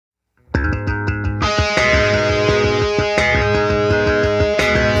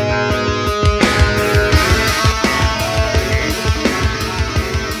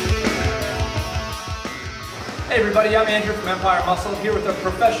everybody, I'm Andrew from Empire Muscle, here with our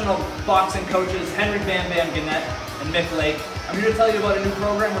professional boxing coaches, Henri Guenette and Mick Lake. I'm here to tell you about a new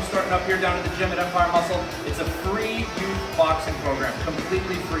program we're starting up here down at the gym at Empire Muscle. It's a free youth boxing program,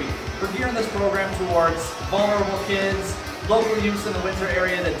 completely free. We're gearing this program towards vulnerable kids, local youths in the Windsor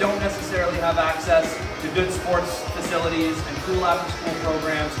area that don't necessarily have access to good sports facilities and cool after-school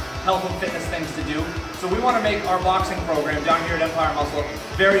programs, health and fitness things to do. So we want to make our boxing program down here at Empire Muscle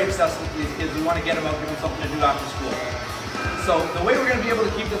very accessible to these kids. We want to get them out, give them something to do after school. So the way we're going to be able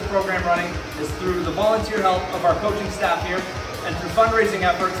to keep this program running is through the volunteer help of our coaching staff here and through fundraising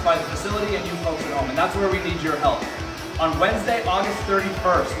efforts by the facility and you folks at home, and that's where we need your help. On Wednesday, August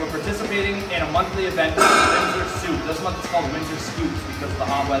 31st, we're participating in a monthly event called WINDSOR Scoops. This month it's called WINDSOR Scoops because of the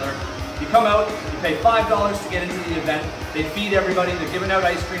hot weather. You come out, you pay $5 to get into the event. They feed everybody, they're giving out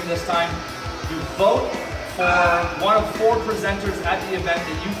ice cream this time. You vote for one of 4 presenters at the event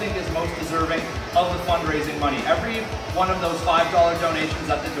that you think is most deserving of the fundraising money. Every one of those $5 donations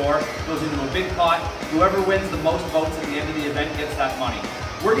at the door goes into a big pot. Whoever wins the most votes at the end of the event gets that money.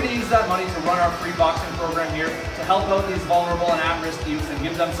 We're going to use that money to run our free boxing program here to help out these vulnerable and at-risk youths and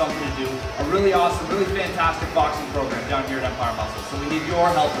give them something to do. A really awesome, really fantastic boxing program down here at Empire Muscle. So we need your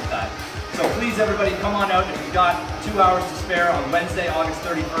help with that. So please everybody come on out. If you've got 2 hours to spare on Wednesday, August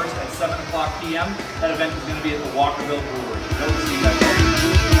 31st at 7 o'clock p.m. That event is going to be at the Walkerville Brewery. Hope to see you guys.